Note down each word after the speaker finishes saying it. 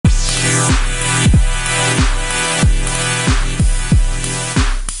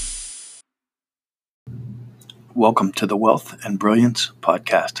Welcome to the Wealth and Brilliance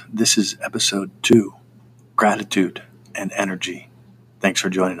podcast. This is episode 2, Gratitude and Energy. Thanks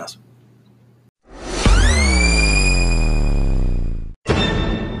for joining us.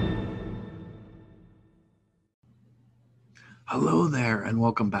 Hello there and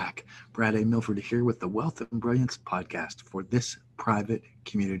welcome back. Brad A. Milford here with the Wealth and Brilliance podcast for this private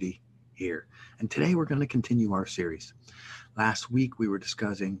community here. And today we're going to continue our series. Last week we were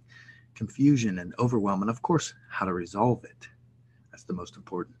discussing confusion and overwhelm, and of course, how to resolve it. That's the most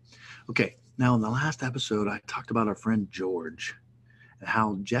important. Okay, now in the last episode, I talked about our friend George and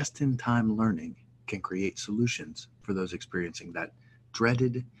how just-in-time learning can create solutions for those experiencing that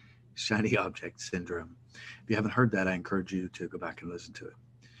dreaded shiny object syndrome. If you haven't heard that, I encourage you to go back and listen to it.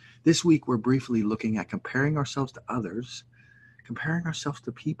 This week, we're briefly looking at comparing ourselves to others, comparing ourselves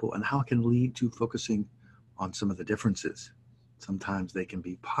to people, and how it can lead to focusing on some of the differences. Sometimes they can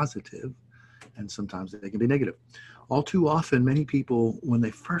be positive and sometimes they can be negative. All too often, many people, when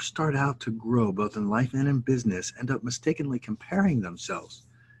they first start out to grow, both in life and in business, end up mistakenly comparing themselves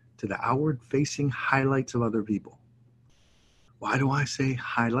to the outward-facing highlights of other people. Why do I say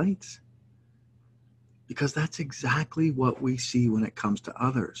highlights? Because that's exactly what we see when it comes to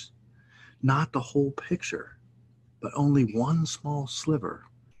others. Not the whole picture, but only one small sliver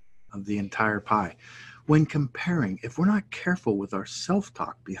of the entire pie. When comparing, if we're not careful with our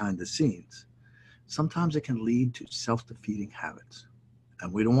self-talk behind the scenes, sometimes it can lead to self-defeating habits.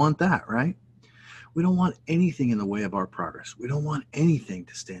 And we don't want that, right? We don't want anything in the way of our progress. We don't want anything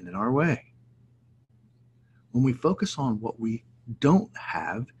to stand in our way. When we focus on what we don't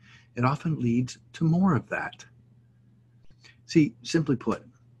have, it often leads to more of that. See, simply put,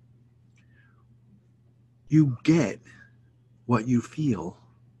 you get what you feel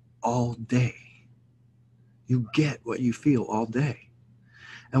all day. You get what you feel all day.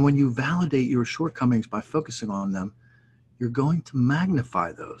 And when you validate your shortcomings by focusing on them, you're going to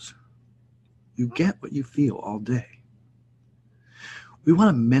magnify those. You get what you feel all day. We want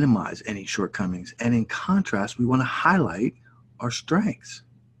to minimize any shortcomings, and in contrast, we want to highlight our strengths.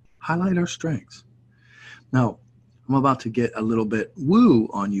 Highlight our strengths. Now, I'm about to get a little bit woo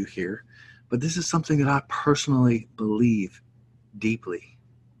on you here, but this is something that I personally believe deeply,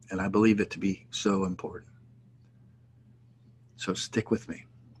 and I believe it to be so important. So stick with me.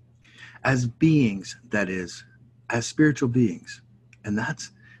 As beings, that is, as spiritual beings, and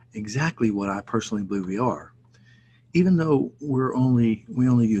that's exactly what I personally believe we are, even though we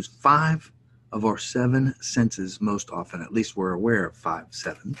only use 5 of our 7 senses most often, at least we're aware of 5,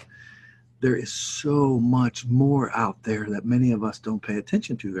 7, there is so much more out there that many of us don't pay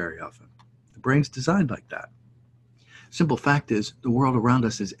attention to very often. The brain's designed like that. Simple fact is, the world around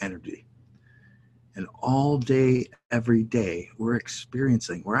us is energy. And all day, every day, we're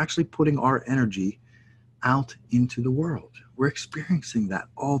actually putting our energy out into the world. We're experiencing that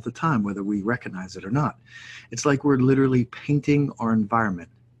all the time, whether we recognize it or not. It's like we're literally painting our environment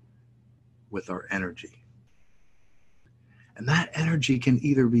with our energy. And that energy can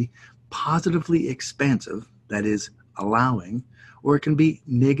either be positively expansive, that is, allowing, or it can be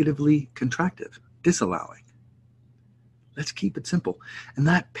negatively contractive, disallowing. Let's keep it simple. And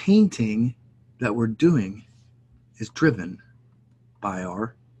that painting that we're doing is driven by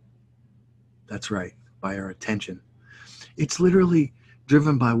our attention. It's literally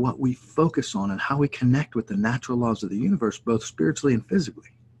driven by what we focus on and how we connect with the natural laws of the universe, both spiritually and physically.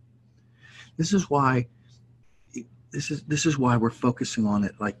 This is why we're focusing on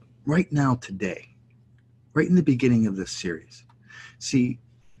it like right now, today, right in the beginning of this series. See,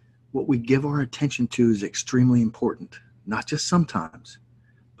 what we give our attention to is extremely important, not just sometimes,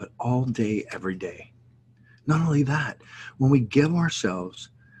 but all day, every day. Not only that, when we give ourselves,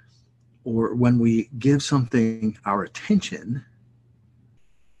 or when we give something our attention,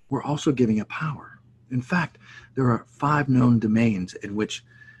 we're also giving it power. In fact, there are 5 known domains in which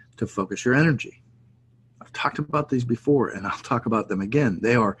to focus your energy. I've talked about these before, and I'll talk about them again.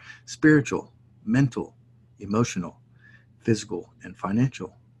 They are spiritual, mental, emotional, physical, and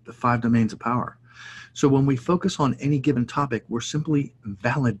financial, the 5 domains of power. So when we focus on any given topic, we're simply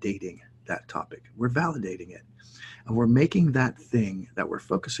validating that topic. We're validating it. And we're making that thing that we're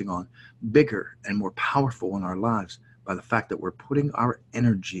focusing on bigger and more powerful in our lives by the fact that we're putting our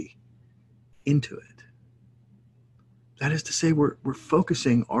energy into it. That is to say, we're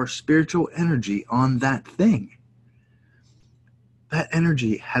focusing our spiritual energy on that thing. That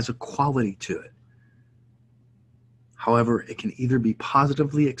energy has a quality to it. However, it can either be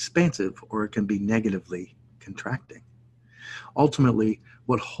positively expansive or it can be negatively contracting. Ultimately,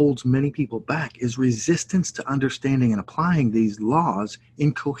 what holds many people back is resistance to understanding and applying these laws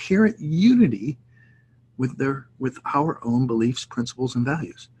in coherent unity with our own beliefs, principles, and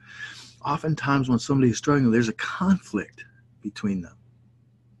values. Oftentimes when somebody is struggling, there's a conflict between them.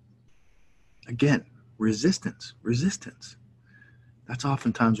 Again, resistance. That's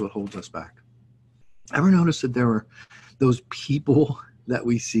oftentimes what holds us back. Ever notice that there are those people that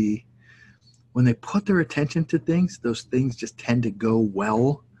we see, when they put their attention to things, those things just tend to go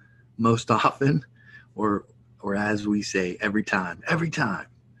well most often, or as we say, every time.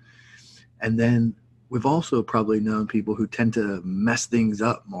 And then we've also probably known people who tend to mess things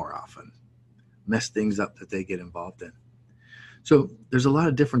up more often, mess things up that they get involved in. So there's a lot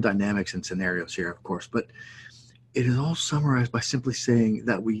of different dynamics and scenarios here, of course, but it is all summarized by simply saying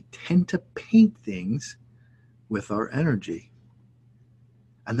that we tend to paint things with our energy,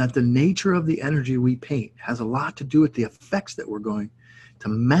 and that the nature of the energy we paint has a lot to do with the effects that we're going to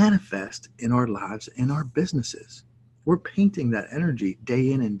manifest in our lives and our businesses. We're painting that energy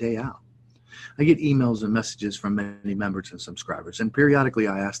day in and day out. I get emails and messages from many members and subscribers, and periodically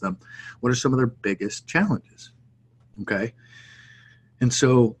I ask them, what are some of their biggest challenges? Okay. And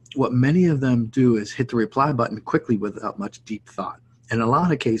so what many of them do is hit the reply button quickly without much deep thought. In a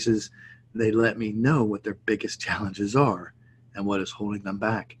lot of cases, they let me know what their biggest challenges are and what is holding them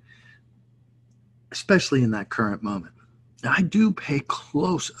back, especially in that current moment. Now, I do pay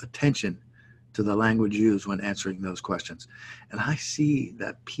close attention to the language used when answering those questions. And I see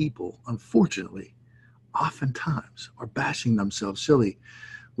that people, unfortunately, oftentimes are bashing themselves silly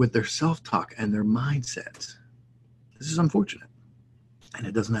with their self-talk and their mindsets. This is unfortunate. And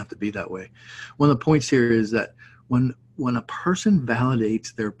it doesn't have to be that way. One of the points here is that when a person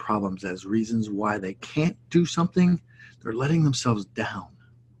validates their problems as reasons why they can't do something, they're letting themselves down.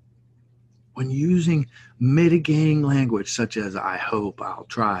 When using mitigating language such as I hope, I'll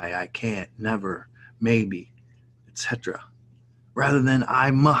try, I can't, never, maybe, etc., rather than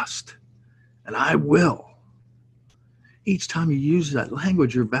I must and I will. Each time you use that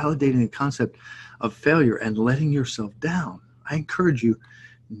language, you're validating the concept of failure and letting yourself down. I encourage you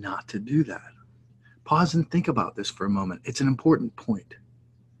not to do that. Pause and think about this for a moment. It's an important point.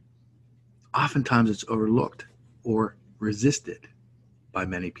 Oftentimes it's overlooked or resisted by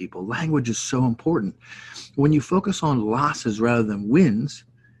many people. Language is so important. When you focus on losses rather than wins,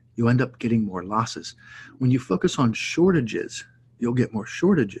 you end up getting more losses. When you focus on shortages, you'll get more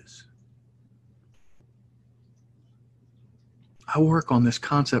shortages. I work on this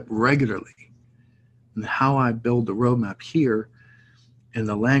concept regularly, and how I build the roadmap here and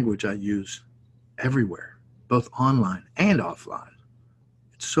the language I use everywhere, both online and offline.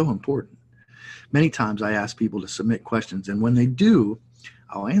 It's so important. Many times I ask people to submit questions, and when they do,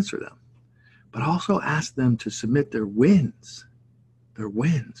 I'll answer them. But also ask them to submit their wins. Their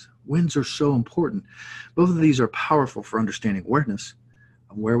wins. Wins are so important. Both of these are powerful for understanding awareness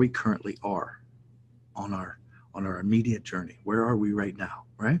of where we currently are on our immediate journey. Where are we right now,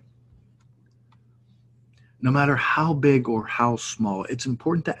 right? No matter how big or how small, it's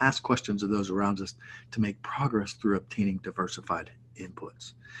important to ask questions of those around us to make progress through obtaining diversified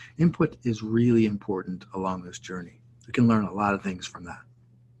inputs. Input is really important along this journey. We can learn a lot of things from that.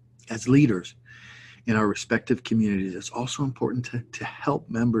 As leaders in our respective communities, it's also important to help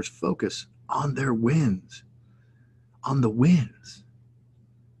members focus on their wins, on the wins.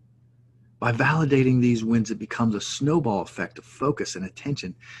 By validating these wins, it becomes a snowball effect of focus and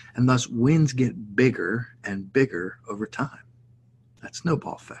attention, and thus wins get bigger and bigger over time. That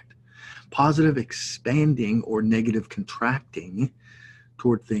snowball effect. Positive expanding or negative contracting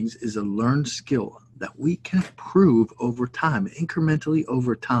toward things is a learned skill that we can improve over time, incrementally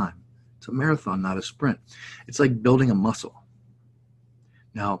over time. It's a marathon, not a sprint. It's like building a muscle.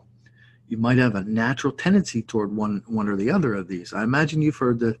 Now, you might have a natural tendency toward one or the other of these. I imagine you've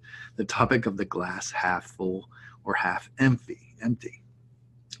heard the topic of the glass half full or half empty.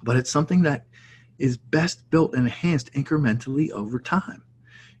 But it's something that is best built and enhanced incrementally over time.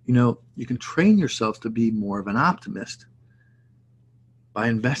 You know, you can train yourself to be more of an optimist by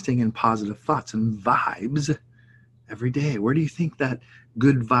investing in positive thoughts and vibes every day. Where do you think that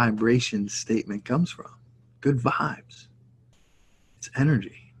good vibration statement comes from? Good vibes. It's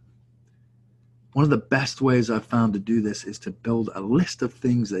energy. One of the best ways I've found to do this is to build a list of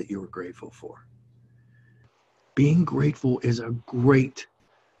things that you're grateful for. Being grateful is a great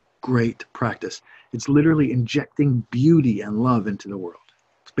practice. It's literally injecting beauty and love into the world.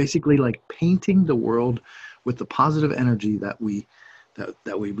 It's basically like painting the world with the positive energy that we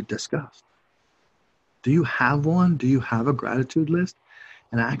discussed. Do you have one? Do you have a gratitude list?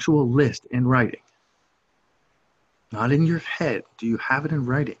 An actual list in writing? Not in your head. Do you have it in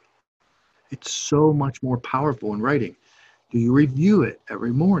writing? It's so much more powerful in writing. Do you review it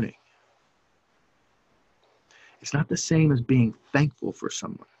every morning? It's not the same as being thankful for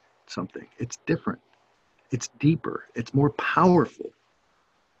something. It's different. It's deeper. It's more powerful.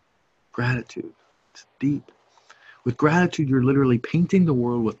 Gratitude. It's deep. With gratitude, you're literally painting the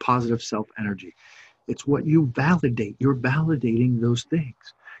world with positive self-energy. It's what you validate. You're validating those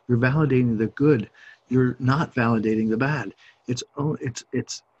things. You're validating the good. You're not validating the bad. It's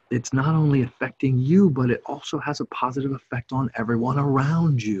not only affecting you, but it also has a positive effect on everyone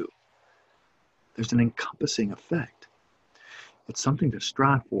around you. There's an encompassing effect. It's something to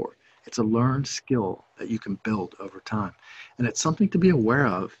strive for. It's a learned skill that you can build over time. And it's something to be aware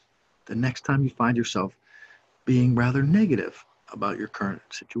of the next time you find yourself being rather negative about your current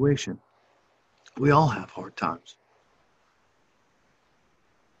situation. We all have hard times.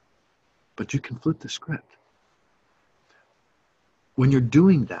 But you can flip the script. When you're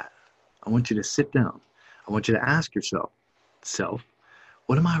doing that, I want you to sit down. I want you to ask yourself,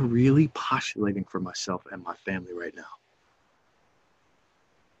 what am I really postulating for myself and my family right now?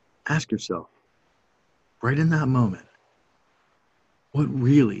 Ask yourself, right in that moment, what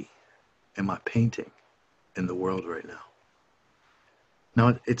really am I painting in the world right now?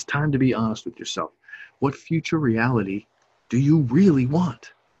 Now, it's time to be honest with yourself. What future reality do you really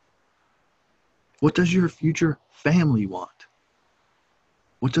want? What does your future family want?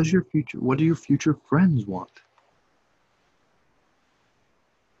 What do your future friends want?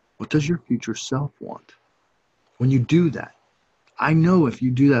 What does your future self want? When you do that, I know if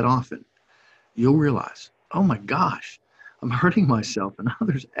you do that often, you'll realize, oh my gosh, I'm hurting myself and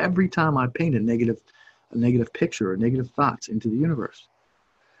others every time I paint a negative picture or negative thoughts into the universe.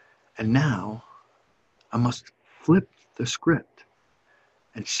 And now I must flip the script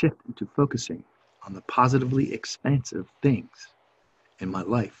and shift into focusing on the positively expansive things in my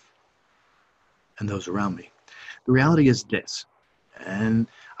life and those around me. The reality is this, and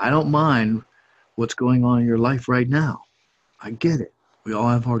I don't mind what's going on in your life right now. I get it. We all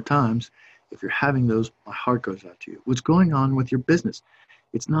have hard times. If you're having those, my heart goes out to you. What's going on with your business?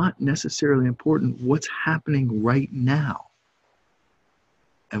 It's not necessarily important what's happening right now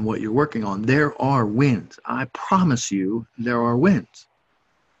and what you're working on. There are wins. I promise you there are wins.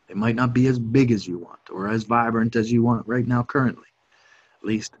 They might not be as big as you want or as vibrant as you want right now currently. At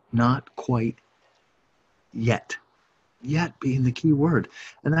least not quite yet. Yet being the key word.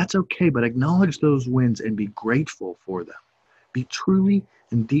 And that's okay, but acknowledge those wins and be grateful for them. Be truly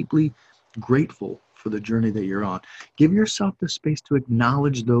and deeply grateful for the journey that you're on. Give yourself the space to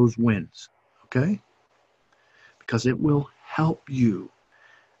acknowledge those wins, okay? Because it will help you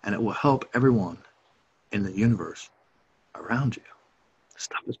and it will help everyone in the universe around you. This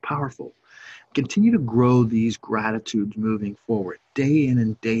stuff is powerful. Continue to grow these gratitudes moving forward, day in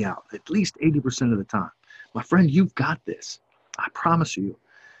and day out, at least 80% of the time. My friend, you've got this. I promise you,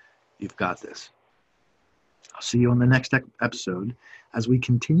 you've got this. I'll see you on the next episode as we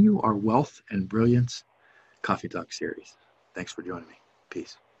continue our Wealth and Brilliance Coffee Talk series. Thanks for joining me.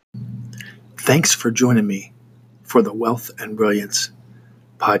 Peace. Thanks for joining me for the Wealth and Brilliance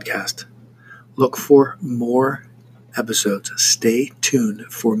podcast. Look for more episodes. Stay tuned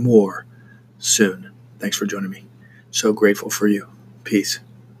for more soon. Thanks for joining me. So grateful for you. Peace.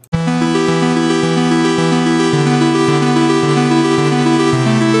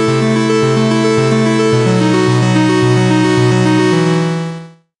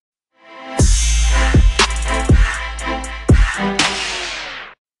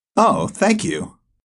 Oh, thank you.